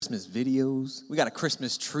Christmas videos. We got a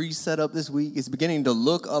Christmas tree set up this week. It's beginning to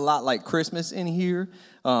look a lot like Christmas in here.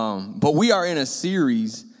 But we are in a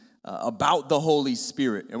series about the Holy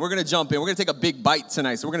Spirit. And we're going to jump in. We're going to take a big bite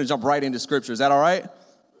tonight. So we're going to jump right into Scripture. Is that all right?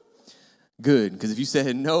 Good. Because if you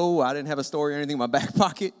said no, I didn't have a story or anything in my back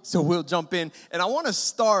pocket. So we'll jump in. And I want to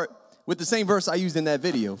start with the same verse I used in that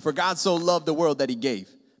video. For God so loved the world that he gave.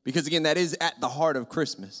 Because again, that is at the heart of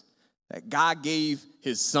Christmas. That God gave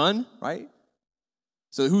his son, right?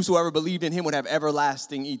 So that whosoever believed in him would have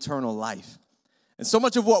everlasting, eternal life. And so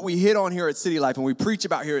much of what we hit on here at City Life, and we preach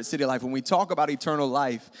about here at City Life, when we talk about eternal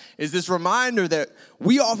life, is this reminder that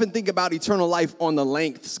we often think about eternal life on the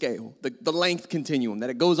length scale, the length continuum, that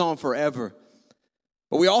it goes on forever.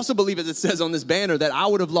 But we also believe, as it says on this banner, that I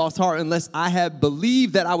would have lost heart unless I had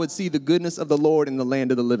believed that I would see the goodness of the Lord in the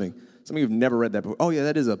land of the living. Some of you have never read that before. Oh, yeah,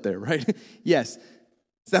 that is up there, right? Yes.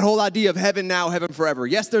 It's that whole idea of heaven now, heaven forever.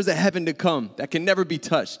 Yes, there's a heaven to come that can never be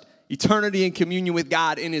touched. Eternity in communion with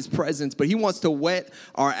God in his presence. But he wants to whet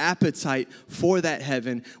our appetite for that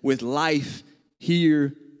heaven with life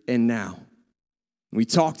here and now. We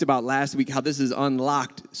talked about last week how this is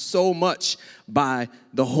unlocked so much by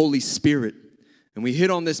the Holy Spirit. And we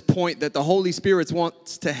hit on this point that the Holy Spirit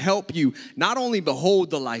wants to help you not only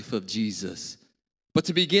behold the life of Jesus, but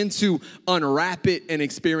to begin to unwrap it and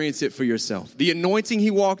experience it for yourself. The anointing he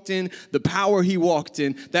walked in, the power he walked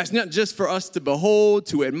in, that's not just for us to behold,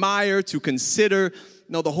 to admire, to consider.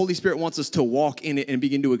 No, the Holy Spirit wants us to walk in it and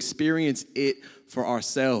begin to experience it for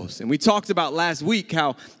ourselves. And we talked about last week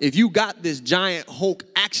how if you got this giant Hulk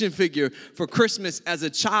action figure for Christmas as a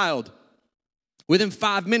child, within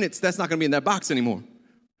 5 minutes, that's not going to be in that box anymore.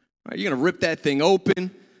 Right? You're going to rip that thing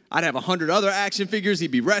open. I'd have 100 other action figures he'd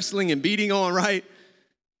be wrestling and beating on, right?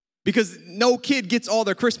 Because no kid gets all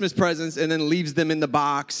their Christmas presents and then leaves them in the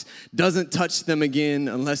box, doesn't touch them again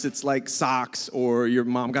unless it's like socks or your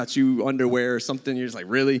mom got you underwear or something. You're just like,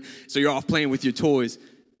 really? So you're off playing with your toys.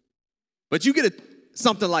 But you get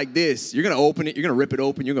something like this. You're going to open it. You're going to rip it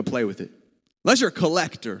open. You're going to play with it. Unless you're a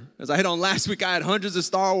collector. As I hit on last week, I had hundreds of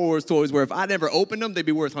Star Wars toys where if I never opened them, they'd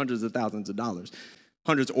be worth hundreds of thousands of dollars.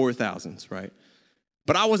 Hundreds or thousands, right?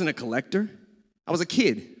 But I wasn't a collector. I was a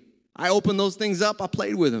kid. I opened those things up. I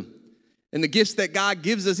played with them. And the gifts that God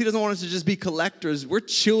gives us, he doesn't want us to just be collectors. We're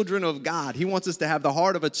children of God. He wants us to have the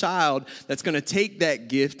heart of a child that's going to take that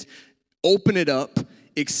gift, open it up,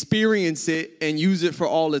 experience it, and use it for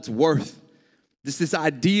all it's worth. This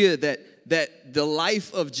idea that the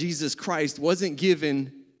life of Jesus Christ wasn't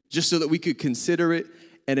given just so that we could consider it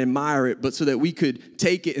and admire it, but so that we could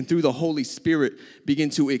take it and through the Holy Spirit begin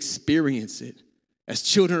to experience it. As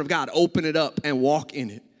children of God, open it up and walk in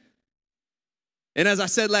it. And as I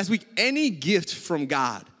said last week, any gift from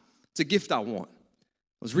God, it's a gift I want.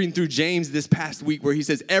 I was reading through James this past week where he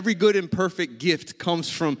says, every good and perfect gift comes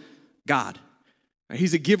from God.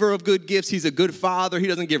 He's a giver of good gifts. He's a good father. He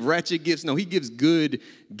doesn't give wretched gifts. No, he gives good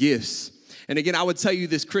gifts. And again, I would tell you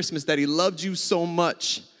this Christmas that he loved you so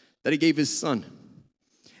much that he gave his son.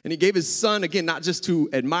 And he gave his son, again, not just to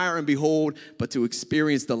admire and behold, but to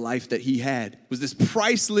experience the life that he had. It was this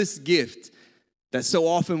priceless gift that so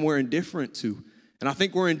often we're indifferent to. And I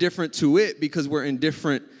think we're indifferent to it because we're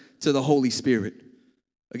indifferent to the Holy Spirit.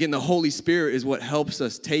 Again, the Holy Spirit is what helps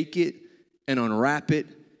us take it and unwrap it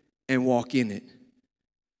and walk in it.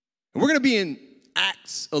 And we're going to be in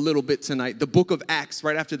Acts a little bit tonight, the book of Acts,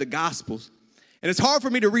 right after the Gospels. And it's hard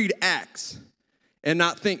for me to read Acts and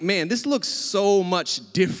not think, man, this looks so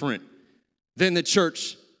much different than the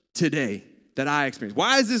church today that I experience.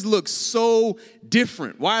 Why does this look so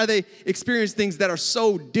different? Why are they experiencing things that are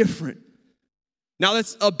so different? Now,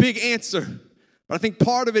 that's a big answer, but I think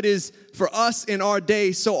part of it is for us in our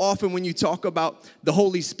day, so often when you talk about the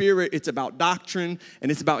Holy Spirit, it's about doctrine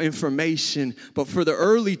and it's about information. But for the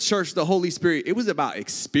early church, the Holy Spirit, it was about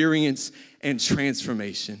experience and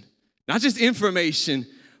transformation. Not just information,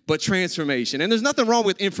 but transformation. And there's nothing wrong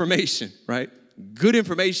with information, right? Good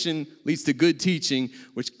information leads to good teaching,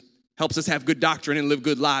 which helps us have good doctrine and live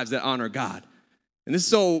good lives that honor God. And this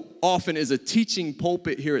so often is a teaching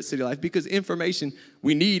pulpit here at City Life because information,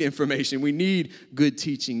 we need good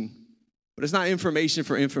teaching. But it's not information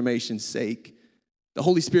for information's sake. The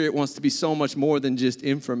Holy Spirit wants to be so much more than just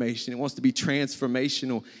information. It wants to be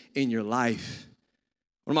transformational in your life.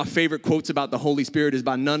 One of my favorite quotes about the Holy Spirit is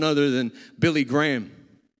by none other than Billy Graham.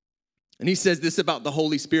 And he says this about the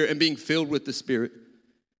Holy Spirit and being filled with the Spirit.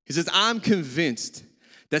 He says, I'm convinced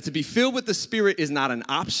that to be filled with the Spirit is not an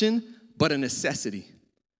option, but a necessity.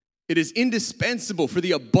 It is indispensable for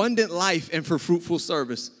the abundant life and for fruitful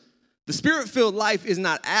service. The Spirit-filled life is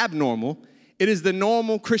not abnormal. It is the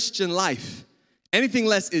normal Christian life. Anything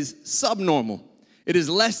less is subnormal. It is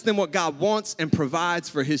less than what God wants and provides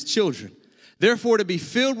for his children. Therefore, to be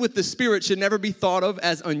filled with the Spirit should never be thought of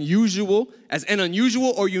as an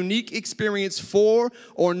unusual or unique experience for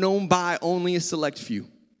or known by only a select few.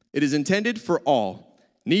 It is intended for all,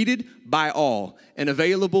 needed by all, and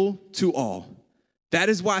available to all. That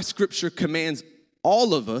is why Scripture commands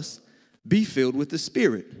all of us be filled with the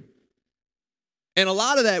Spirit. And a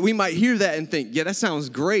lot of that, we might hear that and think, yeah, that sounds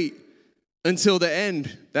great until the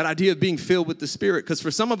end, that idea of being filled with the Spirit. Because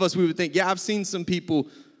for some of us, we would think, yeah, I've seen some people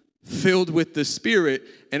filled with the Spirit,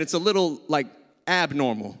 and it's a little like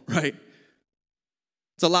abnormal, right?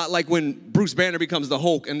 It's a lot like when Bruce Banner becomes the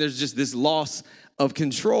Hulk and there's just this loss of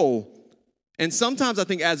control. And sometimes I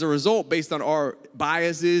think as a result, based on our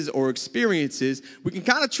biases or experiences, we can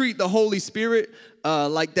kind of treat the Holy Spirit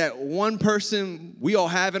like that one person we all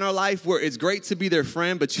have in our life where it's great to be their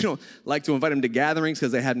friend, but you don't like to invite them to gatherings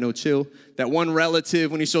because they have no chill. That one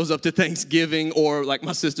relative when he shows up to Thanksgiving, or like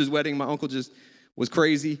my sister's wedding, my uncle just was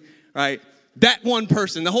crazy, right? That one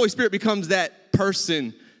person, the Holy Spirit becomes that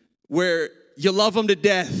person where you love them to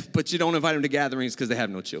death, but you don't invite them to gatherings because they have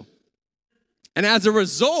no chill. And as a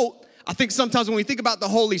result, I think sometimes when we think about the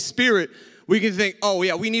Holy Spirit, we can think, oh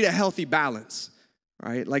yeah, we need a healthy balance,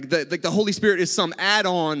 right? Like the Holy Spirit is some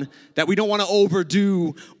add-on that we don't want to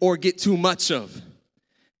overdo or get too much of. And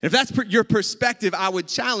if that's your perspective, I would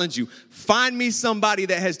challenge you, find me somebody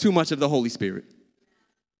that has too much of the Holy Spirit.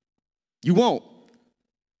 You won't.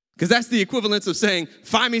 Because that's the equivalence of saying,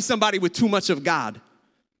 find me somebody with too much of God.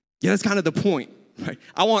 Yeah, that's kind of the point, right?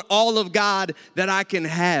 I want all of God that I can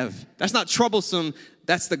have. That's not troublesome.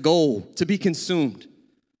 That's the goal, to be consumed.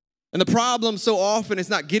 And the problem so often is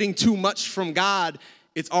not getting too much from God.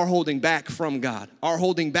 It's our holding back from God, our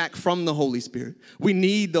holding back from the Holy Spirit. We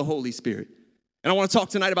need the Holy Spirit. And I want to talk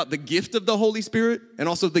tonight about the gift of the Holy Spirit and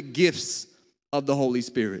also the gifts of the Holy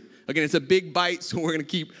Spirit. Again, it's a big bite, so we're going to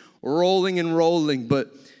keep rolling and rolling.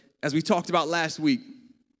 But as we talked about last week,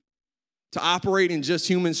 to operate in just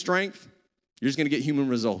human strength, you're just going to get human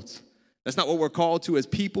results. That's not what we're called to as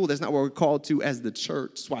people. That's not what we're called to as the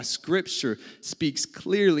church. That's why Scripture speaks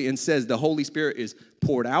clearly and says the Holy Spirit is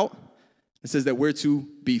poured out. It says that we're to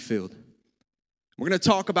be filled. We're going to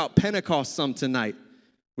talk about Pentecost some tonight,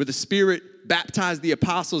 where the Spirit baptized the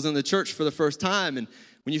apostles in the church for the first time. And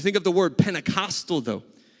when you think of the word Pentecostal, though,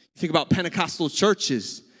 you think about Pentecostal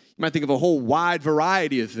churches, you might think of a whole wide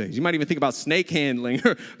variety of things. You might even think about snake handling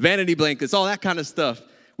or vanity blankets, all that kind of stuff.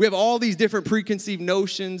 We have all these different preconceived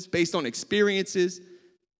notions based on experiences,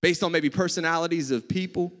 based on maybe personalities of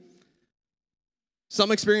people.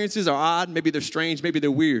 Some experiences are odd, maybe they're strange, maybe they're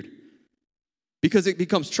weird. Because it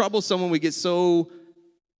becomes troublesome when we get so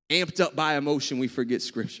amped up by emotion, we forget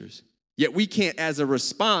scriptures. Yet we can't, as a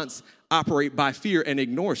response, operate by fear and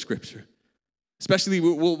ignore scripture. Especially,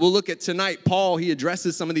 we'll look at tonight, Paul, he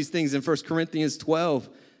addresses some of these things in 1 Corinthians 12.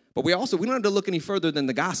 But we don't have to look any further than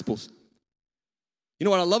the Gospels. You know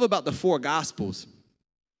what I love about the four Gospels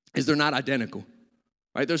is they're not identical,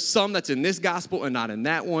 right? There's some that's in this Gospel and not in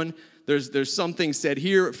that one. There's some things said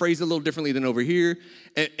here, phrased a little differently than over here.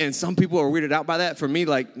 And some people are weirded out by that. For me,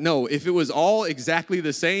 like, no, if it was all exactly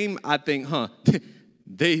the same, I'd think,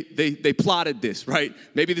 they plotted this, right?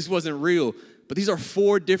 Maybe this wasn't real. But these are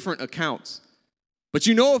four different accounts. But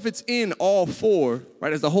you know if it's in all four,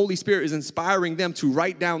 right, as the Holy Spirit is inspiring them to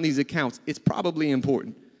write down these accounts, it's probably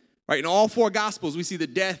important. Right? In all four Gospels, we see the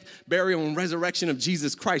death, burial, and resurrection of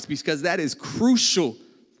Jesus Christ because that is crucial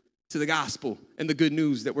to the gospel and the good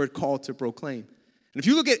news that we're called to proclaim. And if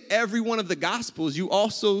you look at every one of the Gospels, you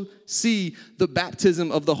also see the baptism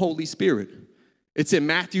of the Holy Spirit. It's in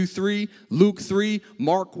Matthew 3, Luke 3,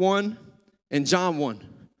 Mark 1, and John 1,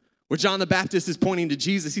 where John the Baptist is pointing to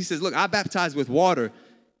Jesus. He says, look, I baptize with water.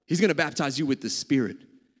 He's going to baptize you with the Spirit.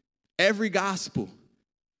 Every gospel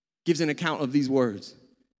gives an account of these words.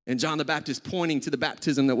 And John the Baptist pointing to the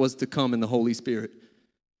baptism that was to come in the Holy Spirit.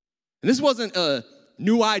 And this wasn't a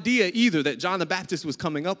new idea either that John the Baptist was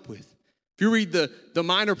coming up with. If you read the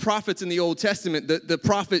minor prophets in the Old Testament, the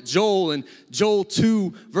prophet Joel in Joel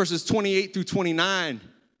 2, verses 28 through 29,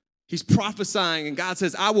 he's prophesying and God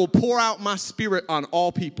says, I will pour out my Spirit on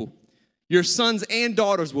all people. Your sons and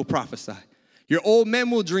daughters will prophesy. Your old men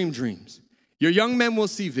will dream dreams. Your young men will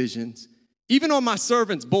see visions. Even on my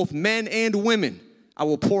servants, both men and women, I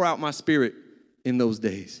will pour out my Spirit in those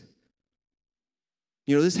days.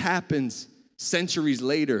 You know, this happens centuries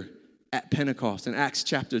later at Pentecost in Acts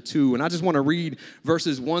chapter 2. And I just want to read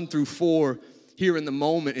verses 1 through 4 here in the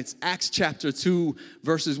moment. It's Acts chapter 2,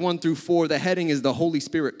 verses 1 through 4. The heading is the Holy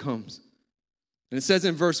Spirit comes. And it says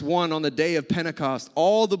in verse 1, on the day of Pentecost,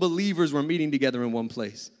 all the believers were meeting together in one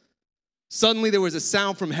place. Suddenly there was a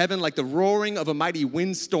sound from heaven like the roaring of a mighty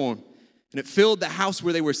windstorm, and it filled the house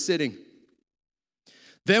where they were sitting.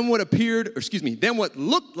 Then what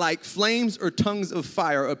looked like flames or tongues of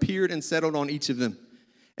fire appeared and settled on each of them.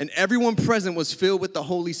 And everyone present was filled with the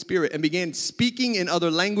Holy Spirit and began speaking in other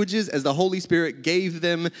languages as the Holy Spirit gave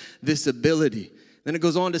them this ability. Then it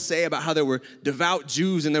goes on to say about how there were devout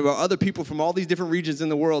Jews and there were other people from all these different regions in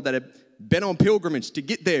the world that had been on pilgrimage to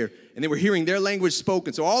get there, and they were hearing their language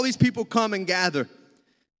spoken. So all these people come and gather.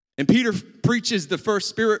 And Peter preaches the first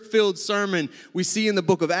Spirit-filled sermon we see in the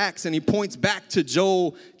book of Acts, and he points back to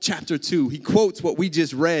Joel chapter 2. He quotes what we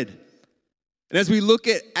just read. And as we look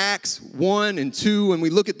at Acts 1 and 2, and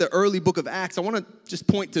we look at the early book of Acts, I want to just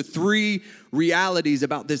point to three realities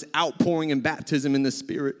about this outpouring and baptism in the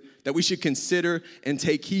Spirit that we should consider and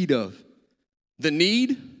take heed of. The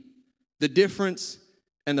need, the difference,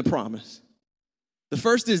 and the promise. The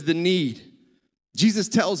first is the need. Jesus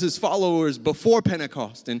tells his followers before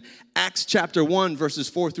Pentecost in Acts chapter 1, verses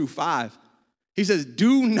 4 through 5. He says,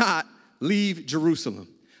 "Do not leave Jerusalem,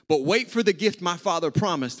 but wait for the gift my Father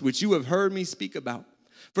promised, which you have heard me speak about.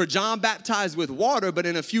 For John baptized with water, but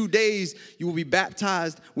in a few days you will be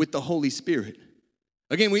baptized with the Holy Spirit."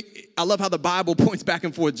 Again, I love how the Bible points back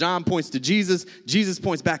and forth. John points to Jesus. Jesus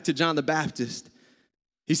points back to John the Baptist.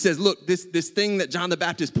 He says, look, this thing that John the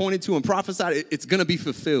Baptist pointed to and prophesied, it's going to be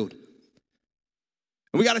fulfilled.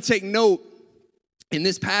 And we got to take note in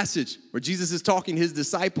this passage where Jesus is talking to his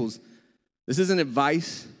disciples. This isn't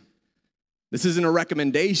advice. This isn't a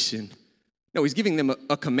recommendation. No, he's giving them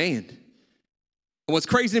a command. And what's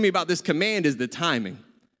crazy to me about this command is the timing.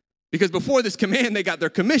 Because before this command, they got their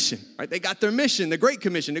commission, right? They got their mission, the Great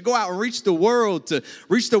Commission, to go out and reach the world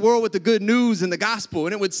with the good news and the gospel.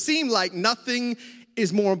 And it would seem like nothing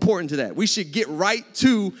is more important to that. We should get right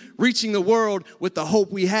to reaching the world with the hope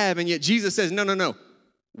we have. And yet Jesus says, no,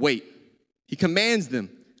 wait. He commands them,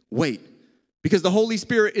 wait. Because the Holy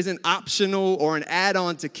Spirit isn't optional or an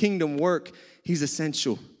add-on to kingdom work. He's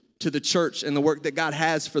essential to the church and the work that God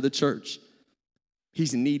has for the church.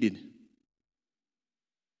 He's needed.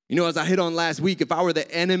 You know, as I hit on last week, if I were the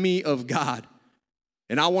enemy of God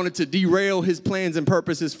and I wanted to derail his plans and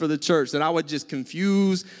purposes for the church, then I would just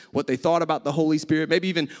confuse what they thought about the Holy Spirit, maybe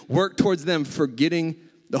even work towards them forgetting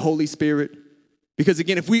the Holy Spirit. Because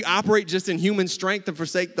again, if we operate just in human strength and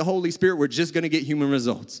forsake the Holy Spirit, we're just going to get human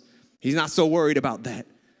results. He's not so worried about that.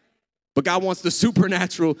 But God wants the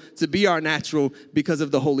supernatural to be our natural because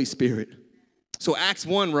of the Holy Spirit. So Acts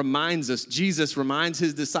 1 reminds us, Jesus reminds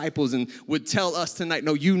his disciples and would tell us tonight,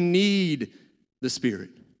 no, you need the Spirit.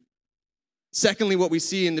 Secondly, what we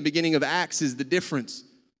see in the beginning of Acts is the difference.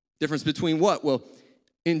 Difference between what? Well,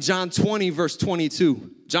 in John 20, verse 22,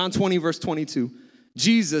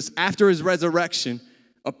 Jesus, after his resurrection,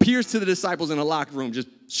 appears to the disciples in a locked room, just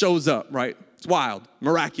shows up, right? It's wild,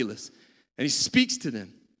 miraculous. And he speaks to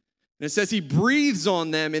them. And it says he breathes on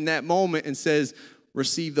them in that moment and says,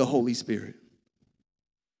 receive the Holy Spirit.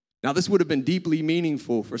 Now, this would have been deeply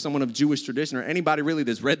meaningful for someone of Jewish tradition or anybody really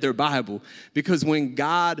that's read their Bible, because when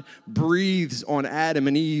God breathes on Adam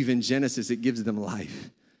and Eve in Genesis, it gives them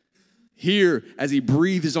life. Here, as he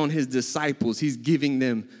breathes on his disciples, he's giving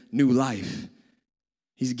them new life.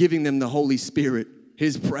 He's giving them the Holy Spirit,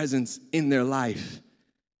 his presence in their life.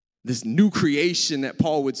 This new creation that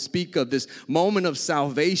Paul would speak of, this moment of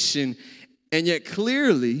salvation, and yet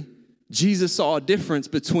clearly, Jesus saw a difference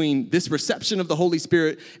between this reception of the Holy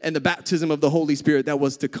Spirit and the baptism of the Holy Spirit that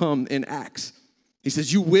was to come in Acts. He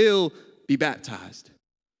says, you will be baptized.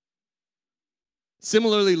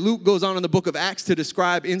 Similarly, Luke goes on in the book of Acts to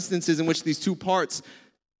describe instances in which these two parts,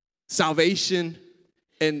 salvation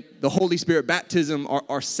and the Holy Spirit baptism,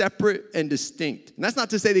 are separate and distinct. And that's not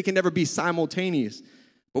to say they can never be simultaneous,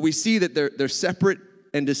 but we see that they're separate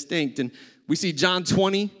and distinct. And we see John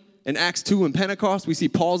 20 in Acts 2 and Pentecost. We see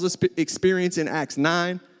Paul's experience in Acts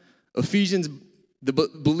 9. Ephesians, the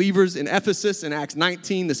believers in Ephesus in Acts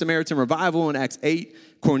 19. The Samaritan revival in Acts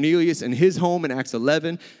 8. Cornelius and his home in Acts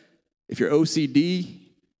 11. If you're OCD,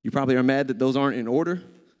 you probably are mad that those aren't in order.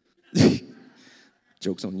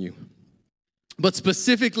 Joke's on you. But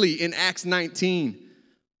specifically in Acts 19,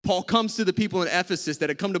 Paul comes to the people in Ephesus that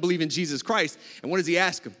had come to believe in Jesus Christ. And what does he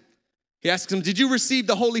ask them? He asks them, did you receive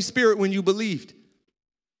the Holy Spirit when you believed?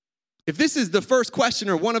 If this is the first question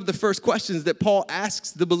or one of the first questions that Paul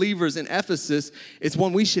asks the believers in Ephesus, it's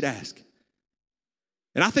one we should ask.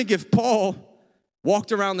 And I think if Paul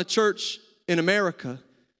walked around the church in America,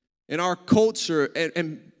 in our culture,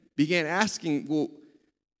 and began asking, well,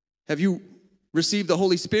 have you received the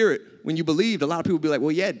Holy Spirit when you believed? A lot of people would be like,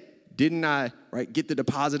 well, yeah, didn't I, get the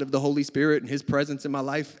deposit of the Holy Spirit and his presence in my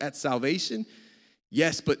life at salvation?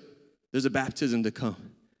 Yes, but there's a baptism to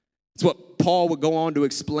come. It's what Paul would go on to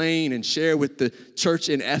explain and share with the church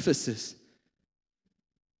in Ephesus.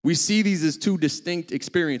 We see these as two distinct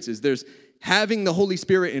experiences. There's having the Holy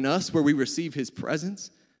Spirit in us where we receive his presence,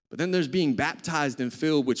 but then there's being baptized and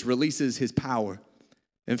filled, which releases his power.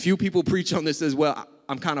 And few people preach on this as well.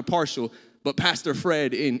 I'm kind of partial, but Pastor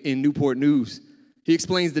Fred in Newport News, he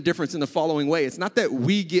explains the difference in the following way. It's not that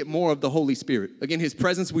we get more of the Holy Spirit. Again, his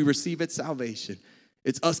presence we receive at salvation.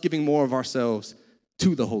 It's us giving more of ourselves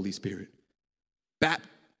to the Holy Spirit.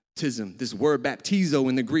 Baptism, this word baptizo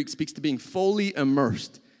in the Greek, speaks to being fully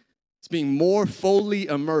immersed. It's being more fully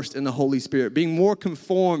immersed in the Holy Spirit, being more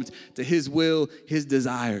conformed to his will, his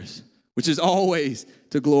desires, which is always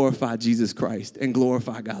to glorify Jesus Christ and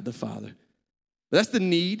glorify God the Father. But that's the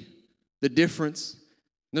need, the difference.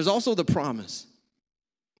 And there's also the promise.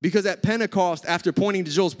 Because at Pentecost, after pointing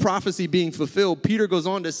to Joel's prophecy being fulfilled, Peter goes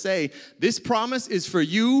on to say, this promise is for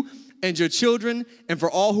you and your children and for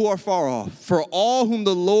all who are far off, for all whom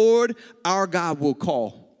the Lord our God will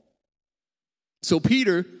call. So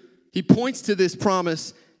Peter, he points to this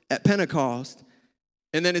promise at Pentecost.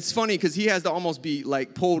 And then it's funny because he has to almost be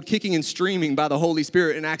like pulled kicking and streaming by the Holy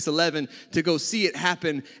Spirit in Acts 11 to go see it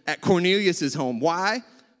happen at Cornelius' home. Why?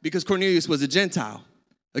 Because Cornelius was a Gentile.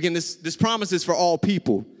 Again, this promise is for all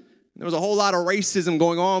people. There was a whole lot of racism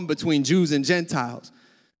going on between Jews and Gentiles.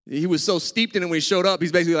 He was so steeped in it when he showed up,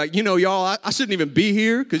 he's basically like, you know, y'all, I shouldn't even be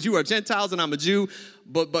here because you are Gentiles and I'm a Jew,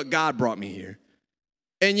 but God brought me here.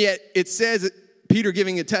 And yet it says, Peter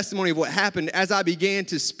giving a testimony of what happened, as I began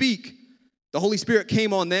to speak, the Holy Spirit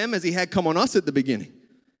came on them as he had come on us at the beginning.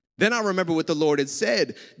 Then I remember what the Lord had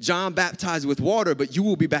said, John baptized with water, but you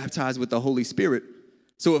will be baptized with the Holy Spirit.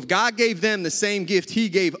 So if God gave them the same gift he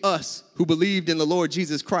gave us who believed in the Lord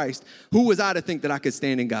Jesus Christ, who was I to think that I could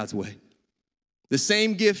stand in God's way? The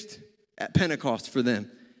same gift at Pentecost for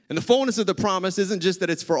them. And the fullness of the promise isn't just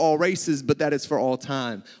that it's for all races, but that it's for all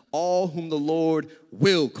time. All whom the Lord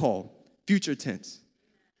will call. Future tense.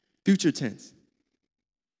 Future tense.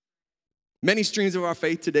 Many streams of our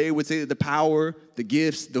faith today would say that the power, the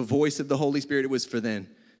gifts, the voice of the Holy Spirit, it was for then.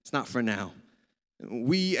 It's not for now.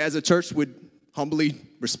 We as a church would humbly,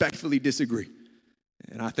 respectfully disagree.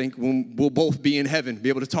 And I think we'll both be in heaven, be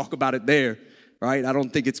able to talk about it there, right? I don't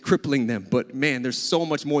think it's crippling them. But man, there's so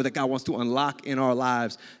much more that God wants to unlock in our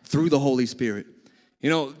lives through the Holy Spirit. You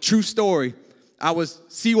know, true story. I was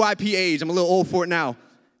CYP age. I'm a little old for it now.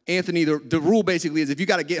 Anthony, the rule basically is if you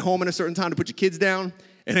got to get home at a certain time to put your kids down,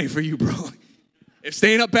 it ain't for you, bro. If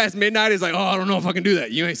staying up past midnight is like, oh, I don't know if I can do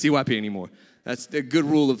that, you ain't CYP anymore. That's the good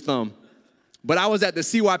rule of thumb. But I was at the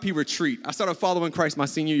CYP retreat. I started following Christ my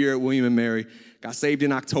senior year at William & Mary. Got saved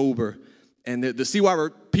in October. And the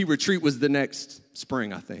CYP retreat was the next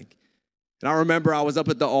spring, I think. And I remember I was up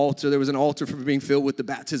at the altar. There was an altar for being filled with the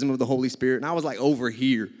baptism of the Holy Spirit. And I was like over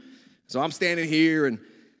here. So I'm standing here. And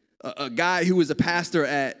a guy who was a pastor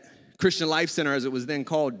at Christian Life Center, as it was then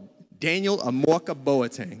called, Daniel Amorka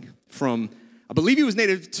Boateng from, I believe he was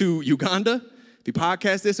native to Uganda. If he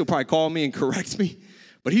podcasts this, he'll probably call me and correct me.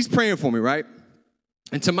 But he's praying for me, right?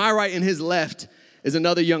 And to my right and his left is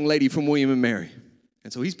another young lady from William & Mary.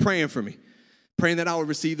 And so he's praying for me, praying that I would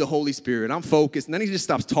receive the Holy Spirit. I'm focused, and then he just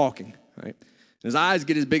stops talking, right? And his eyes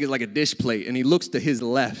get as big as like a dish plate, and he looks to his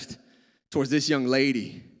left towards this young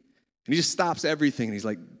lady. And he just stops everything, and he's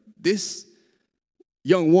like, this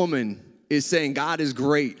young woman is saying God is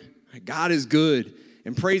great, God is good,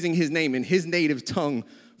 and praising his name in his native tongue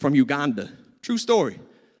from Uganda. True story.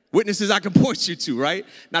 Witnesses I can point you to, right?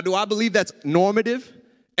 Now, do I believe that's normative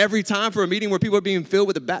every time for a meeting where people are being filled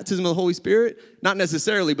with the baptism of the Holy Spirit? Not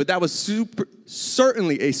necessarily, but that was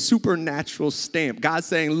certainly a supernatural stamp. God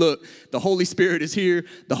saying, look, the Holy Spirit is here.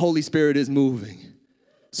 The Holy Spirit is moving.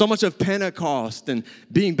 So much of Pentecost and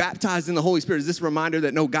being baptized in the Holy Spirit is this reminder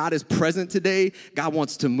that no, God is present today. God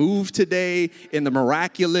wants to move today in the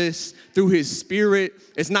miraculous through his Spirit.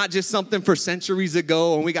 It's not just something for centuries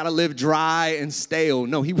ago and we got to live dry and stale.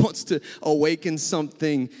 No, he wants to awaken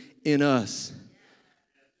something in us.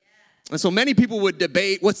 And so many people would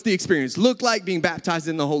debate what's the experience look like being baptized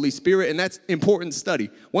in the Holy Spirit, and that's important study.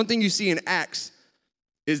 One thing you see in Acts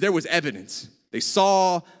is there was evidence. They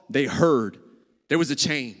saw, they heard. There was a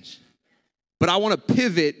change. But I want to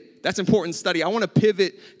pivot. That's important study. I want to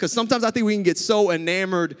pivot because sometimes I think we can get so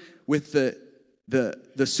enamored with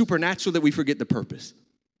the supernatural that we forget the purpose.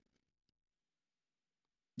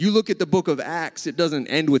 You look at the book of Acts, it doesn't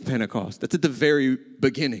end with Pentecost. That's at the very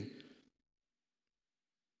beginning.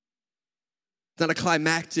 It's not a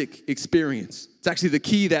climactic experience. It's actually the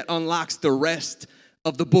key that unlocks the rest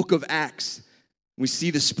of the book of Acts. We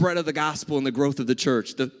see the spread of the gospel and the growth of the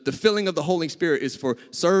church. The filling of the Holy Spirit is for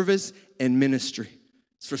service and ministry.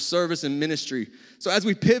 It's for service and ministry. So as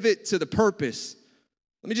we pivot to the purpose,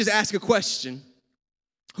 let me just ask a question.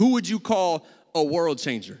 Who would you call a world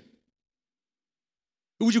changer?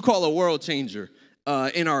 Who would you call a world changer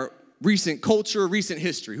in our recent culture, recent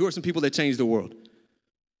history? Who are some people that changed the world?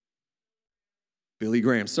 Billy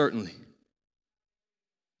Graham, certainly.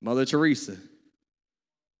 Mother Teresa.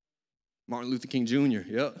 Martin Luther King Jr.,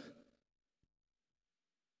 yep.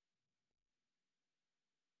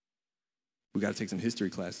 We got to take some history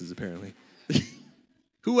classes, apparently.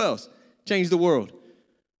 Who else changed the world?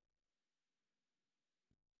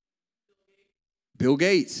 Bill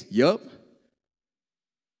Gates, yep.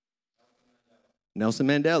 Nelson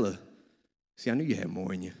Mandela. See, I knew you had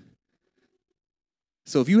more in you.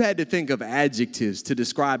 So if you had to think of adjectives to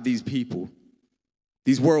describe these people,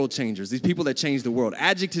 these world changers, these people that changed the world,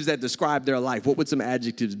 adjectives that describe their life, what would some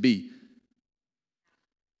adjectives be?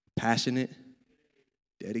 Passionate,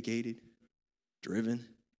 dedicated, driven,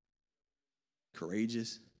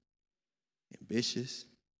 courageous, ambitious,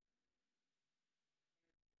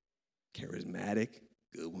 charismatic,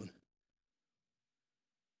 good one,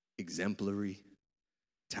 exemplary,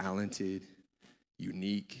 talented,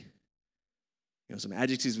 unique. You know, some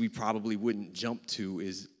adjectives we probably wouldn't jump to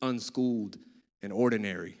is unschooled and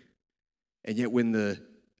ordinary. And yet when the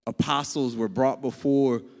apostles were brought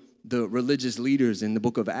before the religious leaders in the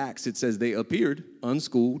book of Acts, it says they appeared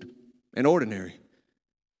unschooled and ordinary.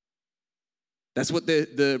 That's what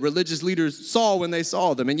the religious leaders saw when they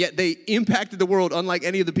saw them, and yet they impacted the world unlike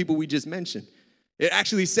any of the people we just mentioned. It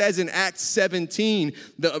actually says in Acts 17,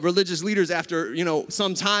 the religious leaders, after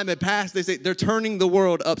some time had passed, they say they're turning the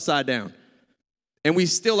world upside down. And we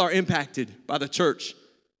still are impacted by the church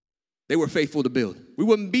they were faithful to build. We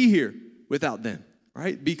wouldn't be here without them,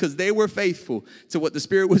 right? Because they were faithful to what the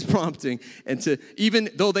Spirit was prompting. And to, even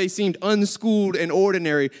though they seemed unschooled and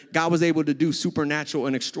ordinary, God was able to do supernatural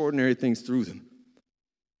and extraordinary things through them.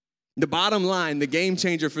 The bottom line, the game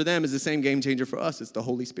changer for them is the same game changer for us. It's the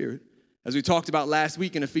Holy Spirit. As we talked about last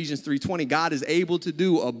week in Ephesians 3:20, God is able to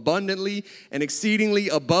do abundantly and exceedingly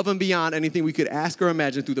above and beyond anything we could ask or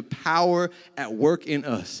imagine through the power at work in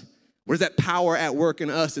us. What is that power at work in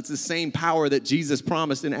us? It's the same power that Jesus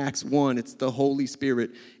promised in Acts 1. It's the Holy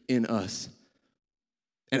Spirit in us.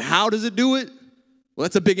 And how does it do it? Well,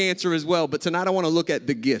 that's a big answer as well. But tonight I want to look at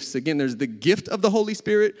the gifts. Again, there's the gift of the Holy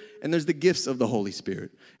Spirit and there's the gifts of the Holy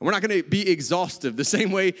Spirit. And we're not going to be exhaustive. The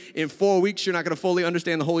same way in 4 weeks you're not going to fully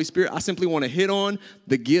understand the Holy Spirit. I simply want to hit on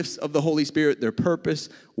the gifts of the Holy Spirit, their purpose,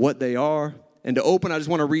 what they are. And to open, I just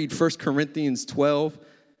want to read 1 Corinthians 12,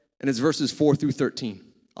 and it's verses 4 through 13.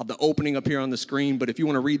 I'll have the opening up here on the screen, but if you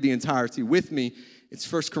want to read the entirety with me, it's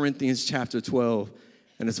 1 Corinthians chapter 12,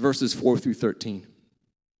 and it's verses 4 through 13.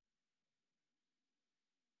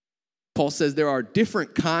 Paul says there are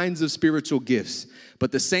different kinds of spiritual gifts,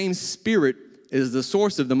 but the same Spirit is the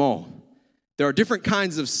source of them all. There are different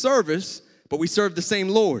kinds of service, but we serve the same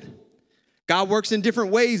Lord. God works in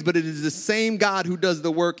different ways, but it is the same God who does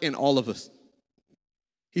the work in all of us.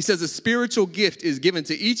 He says a spiritual gift is given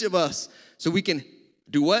to each of us so we can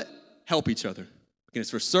do what? Help each other. Again, it's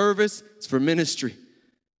for service, it's for ministry.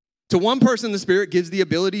 To one person, the Spirit gives the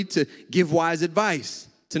ability to give wise advice.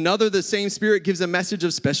 To another, the same Spirit gives a message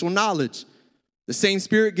of special knowledge. The same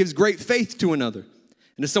Spirit gives great faith to another.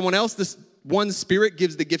 And to someone else, this one Spirit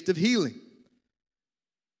gives the gift of healing.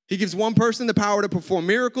 He gives one person the power to perform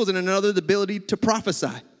miracles and another the ability to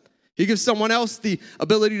prophesy. He gives someone else the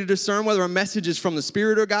ability to discern whether a message is from the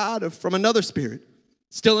Spirit or God or from another spirit.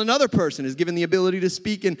 Still another person is given the ability to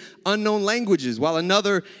speak in unknown languages, while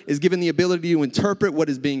another is given the ability to interpret what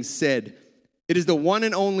is being said. It is the one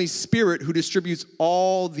and only Spirit who distributes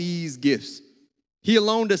all these gifts. He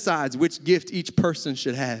alone decides which gift each person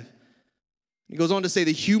should have. He goes on to say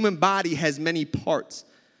the human body has many parts,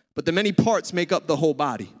 but the many parts make up the whole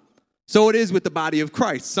body. So it is with the body of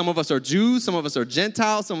Christ. Some of us are Jews, some of us are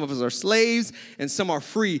Gentiles, some of us are slaves, and some are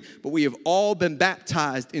free, but we have all been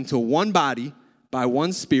baptized into one body by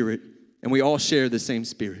one Spirit, and we all share the same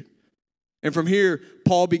Spirit. And from here,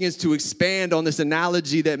 Paul begins to expand on this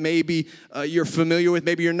analogy that maybe you're familiar with,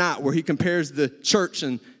 maybe you're not, where he compares the church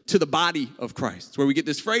to the body of Christ. It's where we get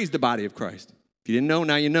this phrase, the body of Christ. If you didn't know,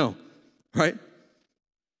 now you know, right?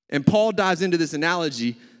 And Paul dives into this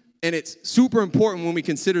analogy, and it's super important when we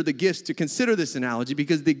consider the gifts to consider this analogy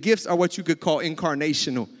because the gifts are what you could call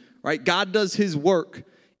incarnational, right? God does his work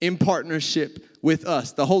in partnership with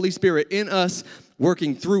us, the Holy Spirit in us,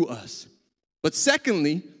 working through us. But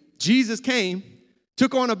secondly, Jesus came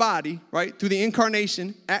took on a body, right, through the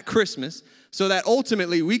incarnation at Christmas, so that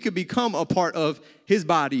ultimately we could become a part of his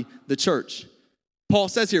body, the church. Paul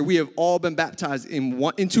says here, we have all been baptized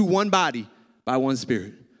into one body by one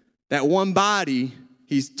Spirit. That one body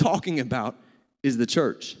he's talking about is the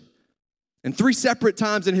church. And 3 separate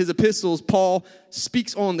times in his epistles, Paul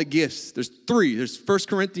speaks on the gifts. There's 3. There's 1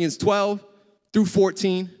 Corinthians 12 through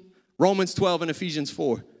 14, Romans 12, and Ephesians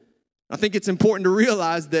 4. I think it's important to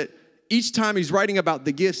realize that each time he's writing about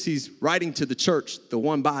the gifts, he's writing to the church, the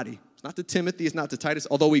one body. It's not to Timothy, it's not to Titus,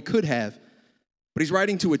 although he could have. But he's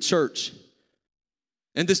writing to a church.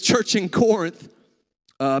 And this church in Corinth,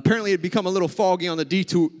 apparently it had become a little foggy on the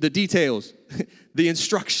details, the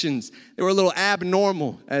instructions. They were a little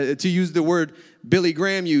abnormal, to use the word Billy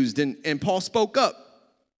Graham used. And Paul spoke up.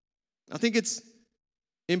 I think it's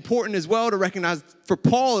important as well to recognize for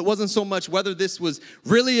Paul, it wasn't so much whether this was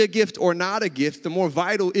really a gift or not a gift. The more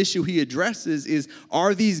vital issue he addresses is,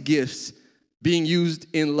 are these gifts being used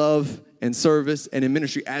in love and service and in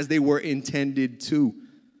ministry as they were intended to?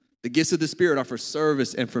 The gifts of the Spirit are for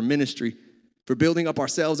service and for ministry, for building up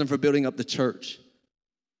ourselves and for building up the church,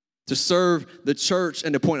 to serve the church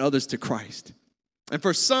and to point others to Christ. And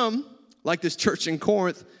for some, like this church in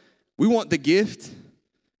Corinth, we want the gift.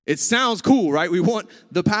 It sounds cool, right? We want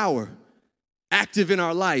the power active in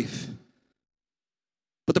our life.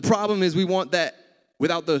 But the problem is we want that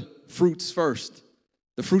without the fruits first,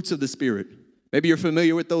 the fruits of the Spirit. Maybe you're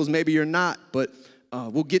familiar with those, maybe you're not, but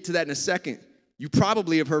we'll get to that in a second. You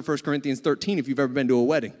probably have heard 1 Corinthians 13 if you've ever been to a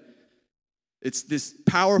wedding. It's this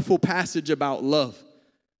powerful passage about love.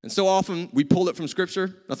 And so often we pull it from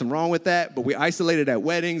Scripture, nothing wrong with that, but we isolate it at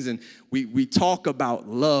weddings and we talk about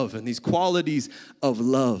love and these qualities of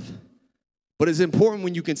love. But it's important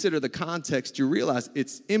when you consider the context, you realize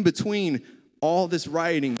it's in between all this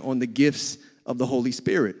writing on the gifts of the Holy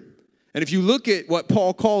Spirit. And if you look at what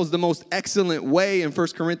Paul calls the most excellent way in 1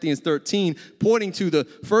 Corinthians 13, pointing to the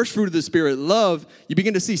first fruit of the Spirit, love, you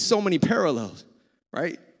begin to see so many parallels,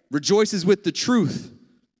 right? Rejoices with the truth,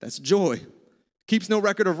 that's joy. Keeps no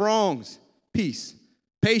record of wrongs, peace.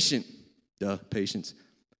 Patient, patience.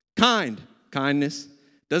 Kind, kindness.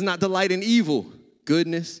 Does not delight in evil,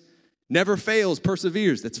 goodness. Never fails,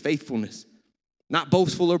 perseveres, that's faithfulness. Not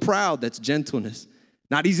boastful or proud, that's gentleness.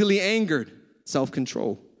 Not easily angered,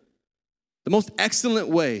 self-control. The most excellent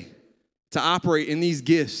way to operate in these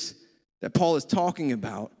gifts that Paul is talking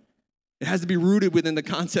about, it has to be rooted within the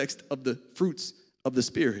context of the fruits of the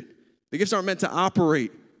Spirit. The gifts aren't meant to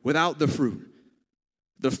operate without the fruit.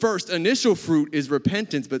 The first initial fruit is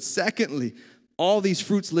repentance, but secondly, all these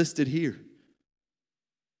fruits listed here.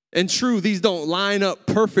 And true, these don't line up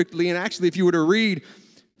perfectly. And actually, if you were to read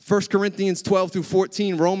 1 Corinthians 12 through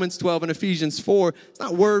 14, Romans 12, and Ephesians 4, it's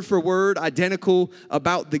not word for word identical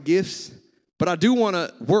about the gifts. But I do want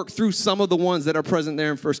to work through some of the ones that are present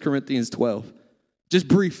there in 1 Corinthians 12, just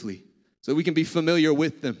briefly, so we can be familiar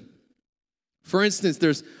with them. For instance,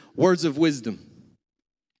 there's words of wisdom.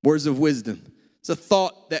 Words of wisdom. It's a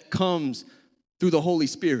thought that comes through the Holy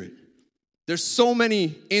Spirit. There's so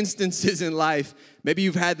many instances in life, maybe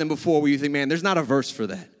you've had them before, where you think, man, there's not a verse for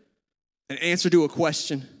that. An answer to a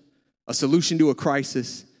question, a solution to a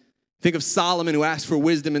crisis. Think of Solomon, who asked for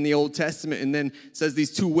wisdom in the Old Testament and then says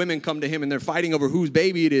these 2 women come to him and they're fighting over whose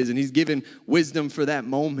baby it is, and he's given wisdom for that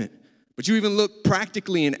moment. But you even look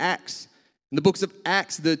practically in Acts. In the books of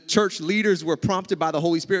Acts, the church leaders were prompted by the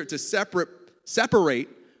Holy Spirit to separate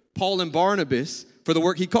Paul and Barnabas for the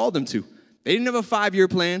work he called them to. They didn't have a 5-year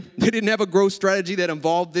plan. They didn't have a growth strategy that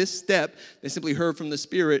involved this step. They simply heard from the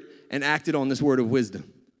Spirit and acted on this word of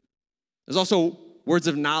wisdom. There's also words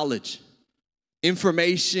of knowledge,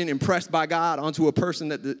 information impressed by God onto a person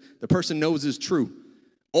that the person knows is true.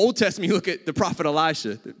 Old Testament, you look at the prophet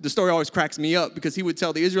Elisha. The story always cracks me up because he would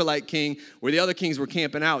tell the Israelite king where the other kings were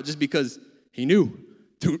camping out just because he knew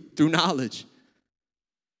through knowledge.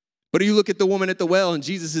 But you look at the woman at the well and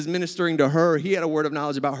Jesus is ministering to her. He had a word of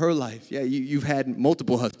knowledge about her life. Yeah, you've had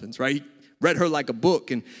multiple husbands, right? He read her like a book.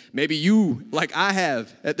 And maybe you, like I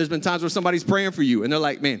have, there's been times where somebody's praying for you and they're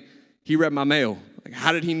like, man, he read my mail. Like,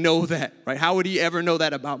 how did he know that, right? How would he ever know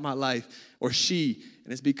that about my life? Or she?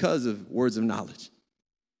 And it's because of words of knowledge.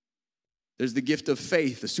 There's the gift of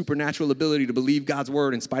faith, the supernatural ability to believe God's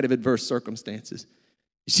word in spite of adverse circumstances.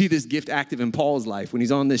 You see this gift active in Paul's life when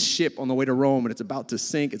he's on this ship on the way to Rome and it's about to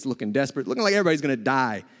sink. It's looking desperate, looking like everybody's going to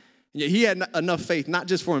die. And yet he had enough faith, not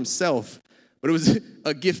just for himself, but it was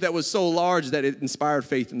a gift that was so large that it inspired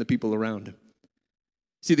faith in the people around him.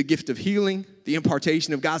 See the gift of healing, the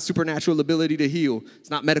impartation of God's supernatural ability to heal.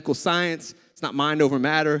 It's not medical science. It's not mind over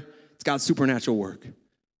matter. It's God's supernatural work.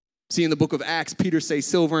 See, in the book of Acts, Peter says,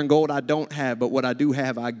 silver and gold I don't have, but what I do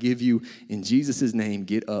have, I give you. In Jesus' name,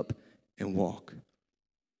 get up and walk.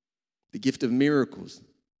 The gift of miracles,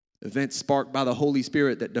 events sparked by the Holy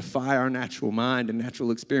Spirit that defy our natural mind and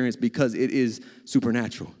natural experience because it is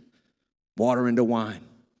supernatural. Water into wine,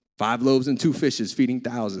 5 loaves and 2 fishes feeding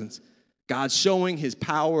thousands. God showing his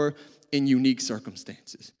power in unique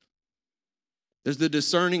circumstances. There's the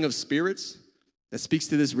discerning of spirits that speaks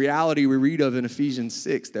to this reality we read of in Ephesians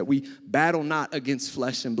 6, that we battle not against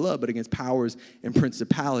flesh and blood, but against powers and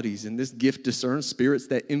principalities. And this gift discerns spirits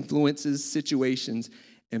that influences situations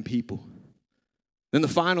and people. Then the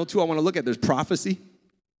final 2 I want to look at, there's prophecy,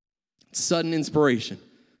 sudden inspiration.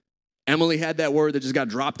 Emily had that word that just got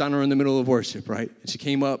dropped on her in the middle of worship, right? And she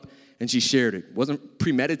came up and she shared it. It wasn't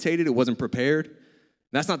premeditated. It wasn't prepared. And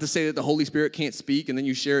that's not to say that the Holy Spirit can't speak and then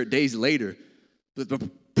you share it days later. But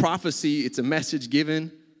the prophecy, it's a message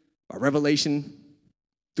given by revelation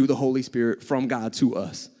through the Holy Spirit from God to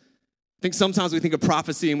us. I think sometimes we think of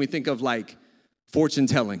prophecy and we think of like fortune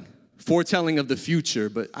telling, foretelling of the future.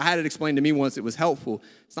 But I had it explained to me once, it was helpful.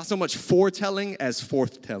 It's not so much foretelling as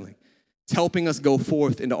forthtelling. It's helping us go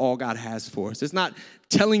forth into all God has for us. It's not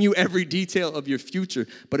telling you every detail of your future,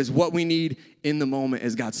 but it's what we need in the moment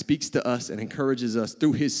as God speaks to us and encourages us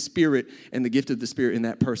through his Spirit and the gift of the Spirit in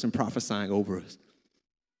that person prophesying over us.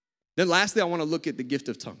 Then lastly, I want to look at the gift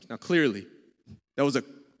of tongues. Now, clearly, that was a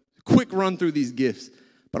quick run through these gifts,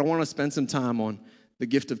 but I want to spend some time on the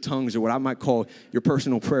gift of tongues, or what I might call your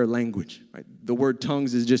personal prayer language. Right? The word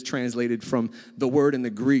tongues is just translated from the word in the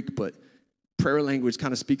Greek, but prayer language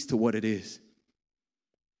kind of speaks to what it is.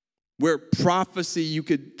 Where prophecy, you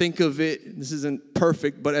could think of it, this isn't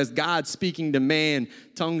perfect, but as God speaking to man,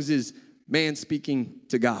 tongues is man speaking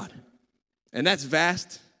to God. And that's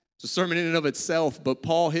vast. It's a sermon in and of itself, but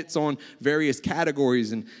Paul hits on various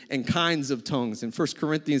categories and kinds of tongues. In 1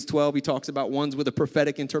 Corinthians 12, he talks about ones with a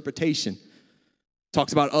prophetic interpretation.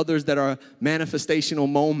 Talks about others that are a manifestational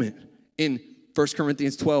moment in 1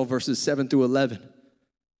 Corinthians 12, verses 7 through 11.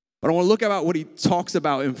 But I want to look about what he talks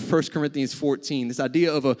about in 1 Corinthians 14, this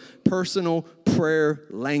idea of a personal prayer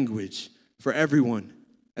language for everyone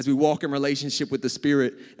as we walk in relationship with the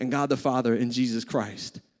Spirit and God the Father and Jesus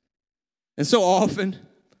Christ. And so often,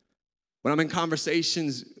 when I'm in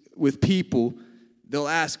conversations with people, they'll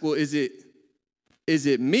ask, well, is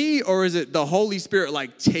it me or is it the Holy Spirit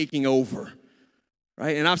like taking over?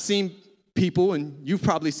 Right? And I've seen people, and you've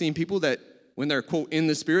probably seen people that when they're, quote, in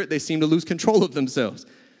the Spirit, they seem to lose control of themselves.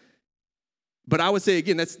 But I would say,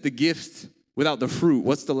 again, that's the gift without the fruit.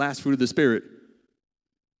 What's the last fruit of the Spirit?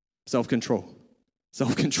 Self-control.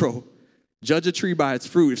 Self-control. Judge a tree by its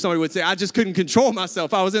fruit. If somebody would say, I just couldn't control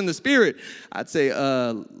myself, I was in the Spirit, I'd say,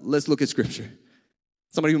 let's look at Scripture.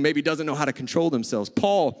 Somebody who maybe doesn't know how to control themselves.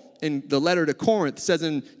 Paul, in the letter to Corinth, says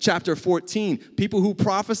in chapter 14, people who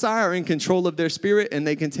prophesy are in control of their spirit and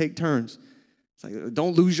they can take turns. It's like,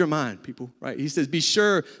 don't lose your mind, people, right? He says, be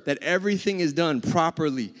sure that everything is done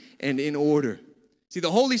properly and in order. See, the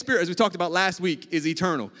Holy Spirit, as we talked about last week, is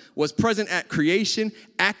eternal, was present at creation,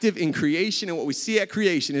 active in creation, and what we see at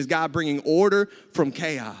creation is God bringing order from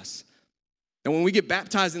chaos. And when we get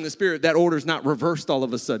baptized in the Spirit, that order is not reversed all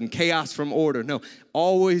of a sudden, chaos from order. No,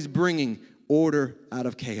 always bringing order out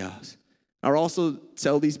of chaos. I'll also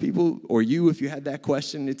tell these people, or you, if you had that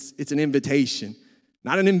question, it's an invitation,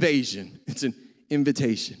 not an invasion. It's an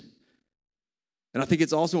invitation. And I think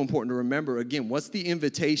it's also important to remember, again, what's the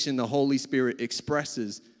invitation the Holy Spirit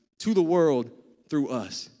expresses to the world through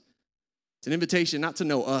us? It's an invitation not to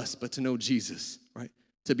know us, but to know Jesus, right?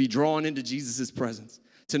 To be drawn into Jesus' presence,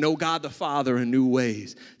 to know God the Father in new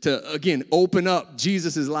ways, to, again, open up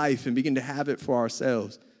Jesus' life and begin to have it for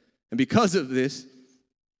ourselves. And because of this,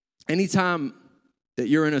 anytime that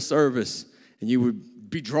you're in a service and you would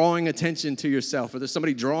be drawing attention to yourself, or there's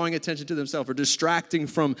somebody drawing attention to themselves or distracting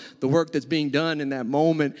from the work that's being done in that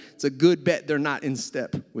moment, it's a good bet they're not in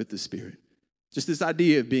step with the Spirit. Just this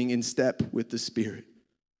idea of being in step with the Spirit.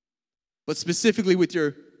 But specifically with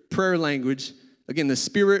your prayer language, again, the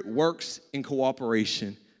Spirit works in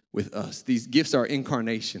cooperation with us. These gifts are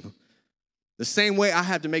incarnational. The same way I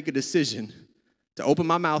have to make a decision to open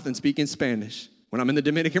my mouth and speak in Spanish when I'm in the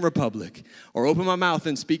Dominican Republic, or open my mouth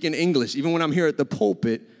and speak in English. Even when I'm here at the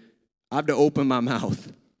pulpit, I have to open my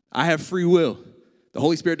mouth. I have free will. The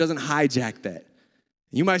Holy Spirit doesn't hijack that.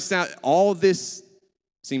 You might sound, all this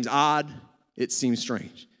seems odd, it seems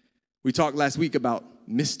strange. We talked last week about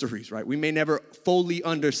mysteries, right? We may never fully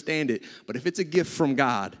understand it, but if it's a gift from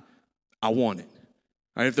God, I want it.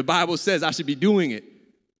 Right? If the Bible says I should be doing it,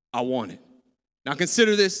 I want it. Now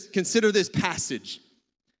consider this passage.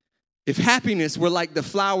 If happiness were like the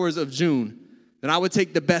flowers of June, then I would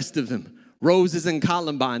take the best of them, roses and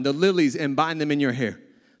columbine, the lilies, and bind them in your hair.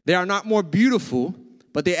 They are not more beautiful,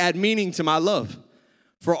 but they add meaning to my love.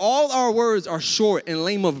 For all our words are short and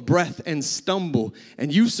lame of breath and stumble,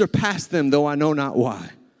 and you surpass them, though I know not why.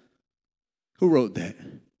 Who wrote that?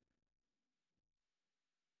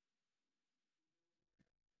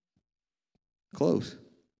 Close.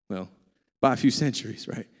 Well, by a few centuries,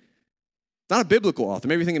 right? Not a biblical author.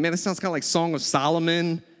 Maybe you're thinking, man, this sounds kind of like Song of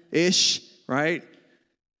Solomon-ish, right?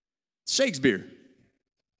 Shakespeare.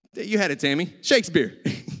 You had it, Tammy. Shakespeare.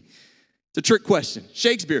 It's a trick question.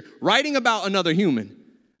 Shakespeare, writing about another human,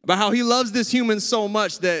 about how he loves this human so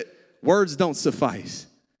much that words don't suffice.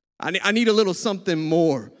 I need a little something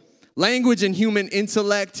more. Language and human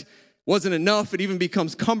intellect wasn't enough. It even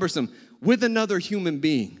becomes cumbersome with another human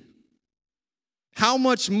being. How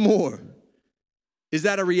much more is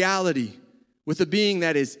that a reality with a being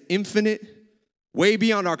that is infinite, way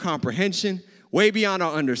beyond our comprehension, way beyond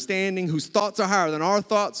our understanding, whose thoughts are higher than our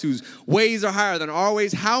thoughts, whose ways are higher than our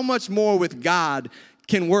ways? How much more with God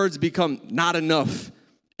can words become not enough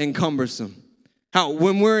and cumbersome? How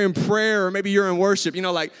when we're in prayer, or maybe you're in worship,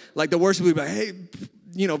 like the worship will be like, hey,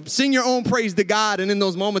 sing your own praise to God. And in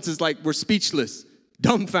those moments, it's like we're speechless,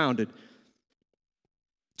 dumbfounded,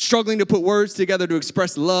 struggling to put words together to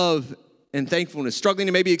express love and thankfulness, struggling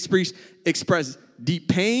to maybe express deep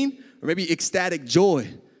pain or maybe ecstatic joy.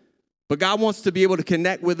 But God wants to be able to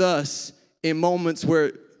connect with us in moments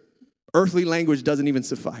where earthly language doesn't even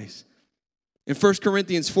suffice. In 1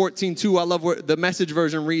 Corinthians 14:2, I love what the Message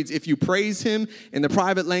version reads, if you praise him in the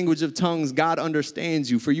private language of tongues, God understands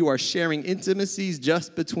you, for you are sharing intimacies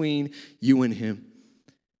just between you and him.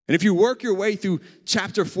 And if you work your way through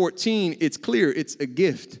chapter 14, it's clear it's a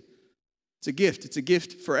gift. It's a gift. It's a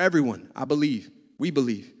gift for everyone, I believe. We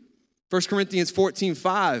believe. 1 Corinthians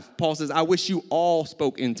 14:5, Paul says, I wish you all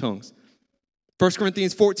spoke in tongues. 1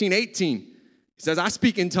 Corinthians 14:18, he says, I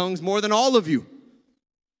speak in tongues more than all of you.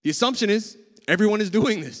 The assumption is everyone is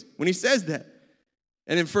doing this when he says that.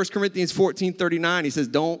 And in 1 Corinthians 14:39, he says,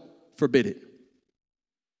 don't forbid it.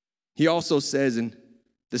 He also says in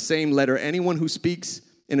the same letter, anyone who speaks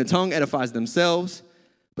in a tongue edifies themselves,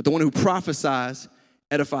 but the one who prophesies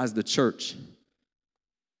edifies the church.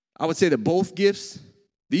 I would say that both gifts,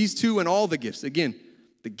 these two and all the gifts, again,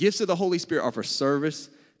 the gifts of the Holy Spirit are for service,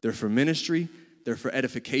 they're for ministry, they're for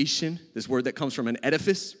edification. This word that comes from an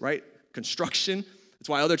edifice, right? Construction. That's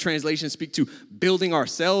why other translations speak to building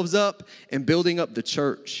ourselves up and building up the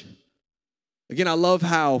church. Again, I love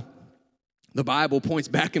how the Bible points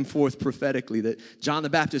back and forth prophetically, that John the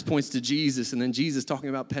Baptist points to Jesus, and then Jesus talking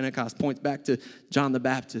about Pentecost points back to John the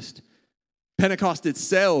Baptist. Pentecost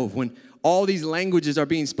itself, when all these languages are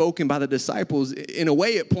being spoken by the disciples, in a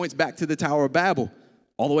way it points back to the Tower of Babel,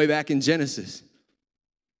 all the way back in Genesis,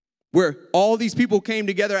 where all these people came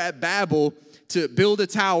together at Babel to build a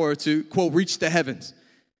tower to, quote, reach the heavens.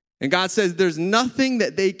 And God says there's nothing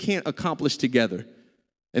that they can't accomplish together.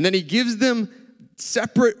 And then he gives them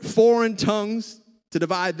separate foreign tongues to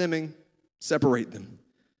divide them and separate them.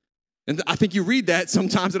 And I think you read that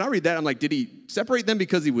sometimes, and I read that, I'm like, did he separate them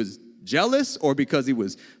because he was jealous or because he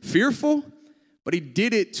was fearful? But he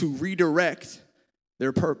did it to redirect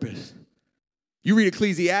their purpose. You read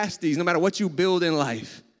Ecclesiastes, no matter what you build in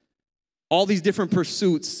life, all these different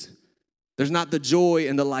pursuits, there's not the joy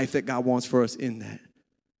and the life that God wants for us in that.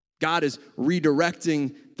 God is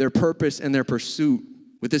redirecting their purpose and their pursuit.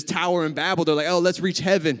 With this tower in Babel, they're like, oh, let's reach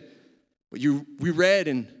heaven. But we read,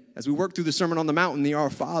 and as we work through the Sermon on the Mount, the Our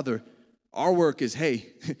Father, our work is,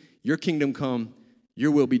 hey, your kingdom come,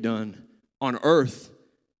 your will be done on earth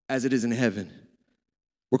as it is in heaven.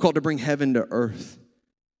 We're called to bring heaven to earth.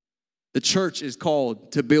 The church is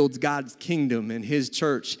called to build God's kingdom and his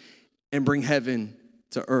church and bring heaven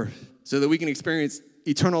to earth so that we can experience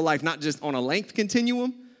eternal life, not just on a length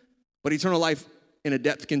continuum, but eternal life in a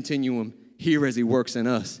depth continuum here as he works in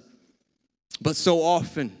us. But so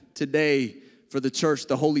often today for the church,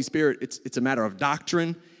 the Holy Spirit, it's a matter of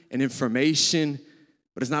doctrine and information,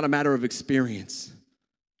 but it's not a matter of experience.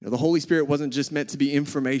 The Holy Spirit wasn't just meant to be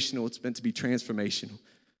informational, it's meant to be transformational.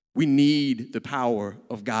 We need the power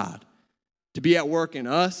of God to be at work in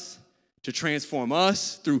us, to transform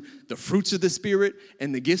us through the fruits of the Spirit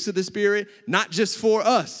and the gifts of the Spirit, not just for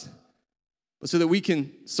us, but so that we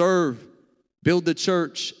can serve, build the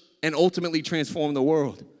church, and ultimately transform the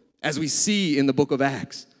world, as we see in the book of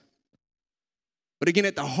Acts. But again,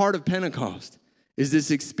 at the heart of Pentecost is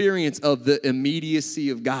this experience of the immediacy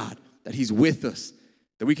of God, that he's with us,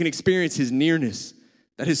 that we can experience his nearness,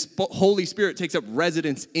 that his Holy Spirit takes up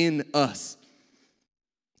residence in us.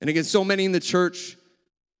 And again, so many in the church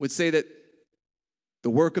would say that the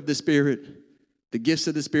work of the Spirit, The gifts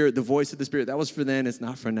of the Spirit, the voice of the Spirit, that was for then, it's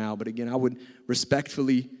not for now. But again, I would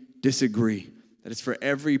respectfully disagree that it's for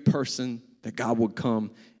every person that God would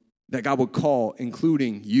call,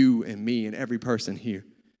 including you and me and every person here.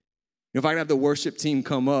 If I could have the worship team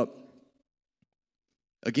come up,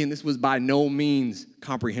 again, this was by no means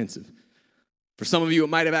comprehensive. For some of you, it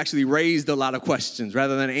might have actually raised a lot of questions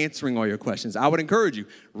rather than answering all your questions. I would encourage you,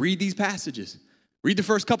 read these passages. Read the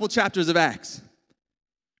first couple chapters of Acts.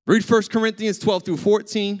 Read 1 Corinthians 12 through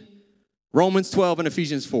 14, Romans 12, and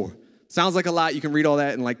Ephesians 4. Sounds like a lot. You can read all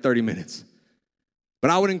that in like 30 minutes. But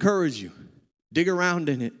I would encourage you, dig around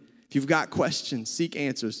in it. If you've got questions, seek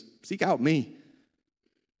answers. Seek out me.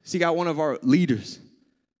 Seek out one of our leaders.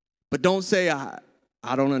 But don't say, I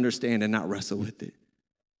don't understand and not wrestle with it.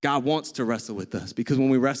 God wants to wrestle with us because when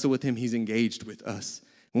we wrestle with him, he's engaged with us.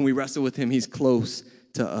 When we wrestle with him, he's close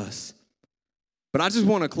to us. But I just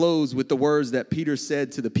want to close with the words that Peter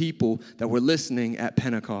said to the people that were listening at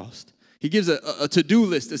Pentecost. He gives a to-do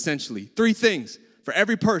list, essentially. 3 things for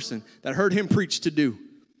every person that heard him preach to do.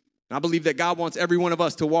 And I believe that God wants every one of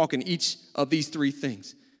us to walk in each of these 3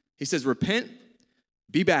 things. He says, repent,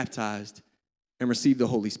 be baptized, and receive the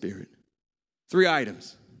Holy Spirit. 3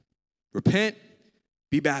 items. Repent,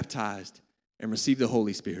 be baptized, and receive the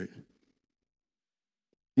Holy Spirit.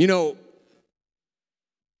 You know,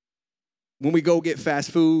 when we go get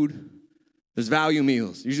fast food, there's value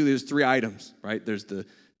meals. Usually there's 3 items, right? There's the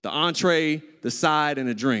entree, the side, and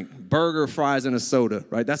a drink. Burger, fries, and a soda,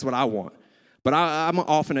 right? That's what I want. But I'm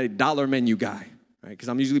often a dollar menu guy, right? Because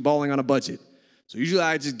I'm usually balling on a budget. So usually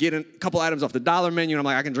I just get a couple items off the dollar menu, and I'm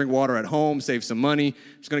like, I can drink water at home, save some money.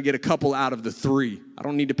 I'm just going to get a couple out of the 3. I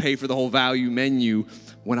don't need to pay for the whole value menu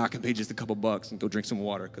when I can pay just a couple bucks and go drink some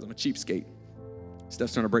water because I'm a cheapskate.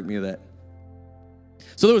 Steph's trying to break me of that.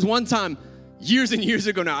 So there was one time, years and years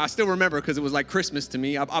ago now, I still remember because it was like Christmas to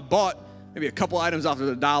me. I bought maybe a couple items off of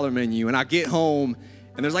the dollar menu, and I get home,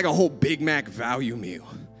 and there's like a whole Big Mac value meal.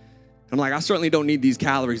 I'm like, I certainly don't need these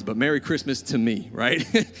calories, but Merry Christmas to me, right?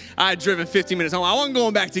 I had driven 15 minutes home. I wasn't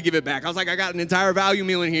going back to give it back. I was like, I got an entire value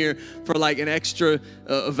meal in here for like an extra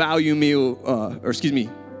value meal,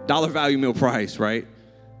 dollar value meal price, right?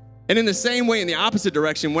 And in the same way, in the opposite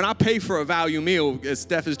direction, when I pay for a value meal, as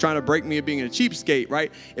Steph is trying to break me of being a cheapskate,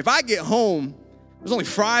 right? If I get home, there's only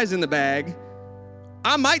fries in the bag,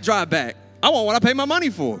 I might drive back. I want what I pay my money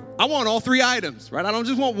for. I want all 3 items, right? I don't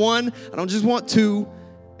just want 1. I don't just want 2.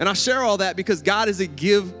 And I share all that because God is a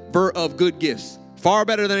giver of good gifts, far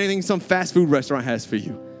better than anything some fast food restaurant has for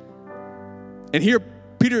you. And here,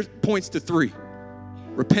 Peter points to 3.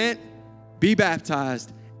 Repent, be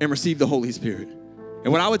baptized, and receive the Holy Spirit.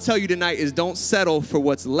 And what I would tell you tonight is don't settle for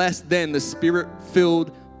what's less than the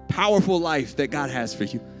Spirit-filled, powerful life that God has for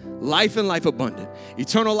you. Life and life abundant.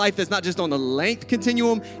 Eternal life that's not just on the length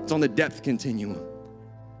continuum, it's on the depth continuum.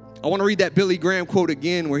 I want to read that Billy Graham quote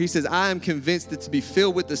again where he says, I am convinced that to be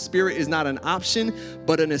filled with the Spirit is not an option,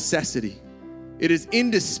 but a necessity. It is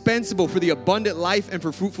indispensable for the abundant life and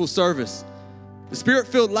for fruitful service. The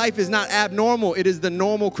Spirit-filled life is not abnormal. It is the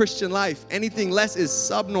normal Christian life. Anything less is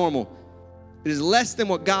subnormal. It is less than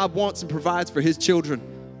what God wants and provides for his children.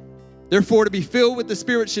 Therefore, to be filled with the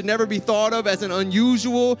Spirit should never be thought of as an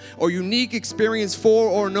unusual or unique experience for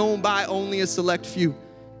or known by only a select few.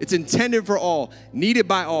 It's intended for all, needed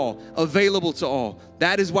by all, available to all.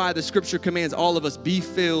 That is why the scripture commands all of us be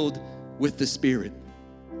filled with the Spirit.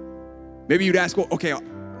 Maybe you'd ask, well, okay,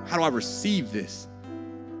 how do I receive this?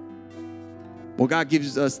 Well, God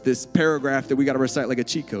gives us this paragraph that we got to recite like a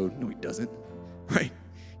cheat code. No, he doesn't, right?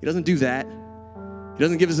 He doesn't do that. He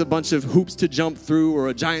doesn't give us a bunch of hoops to jump through or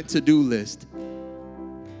a giant to-do list.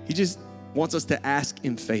 He just wants us to ask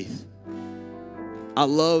in faith. I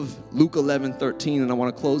love Luke 11:13, and I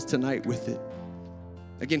want to close tonight with it.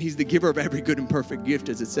 Again, he's the giver of every good and perfect gift,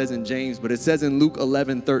 as it says in James, but it says in Luke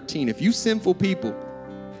 11:13, if you sinful people,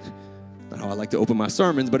 not how I like to open my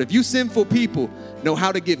sermons, but if you sinful people know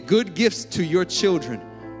how to give good gifts to your children,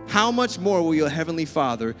 how much more will your heavenly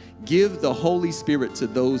Father give the Holy Spirit to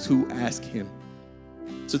those who ask him?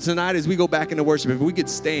 So tonight, as we go back into worship, if we could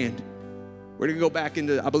stand, we're going to go back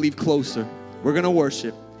into, I believe, closer. We're going to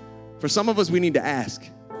worship. For some of us, we need to ask.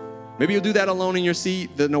 Maybe you'll do that alone in your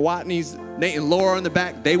seat. The Nawatneys, Nate and Laura in the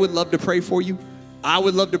back, they would love to pray for you. I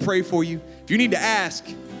would love to pray for you. If you need to ask,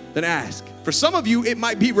 then ask. For some of you, it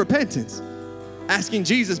might be repentance. Asking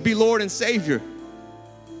Jesus, be Lord and Savior.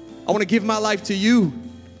 I want to give my life to you.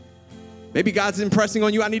 Maybe God's impressing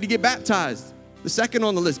on you, I need to get baptized. The second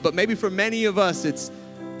on the list. But maybe for many of us, it's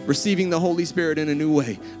receiving the Holy Spirit in a new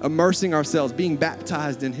way. Immersing ourselves, being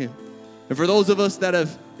baptized in him. And for those of us that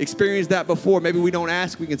have experienced that before, maybe we don't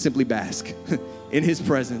ask, we can simply bask in his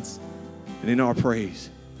presence. and in our praise.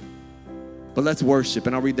 But let's worship,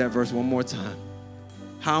 and I'll read that verse one more time.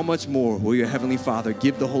 How much more will your Heavenly Father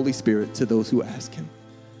give the Holy Spirit to those who ask him?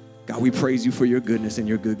 God, we praise you for your goodness and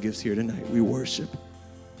your good gifts here tonight. We worship.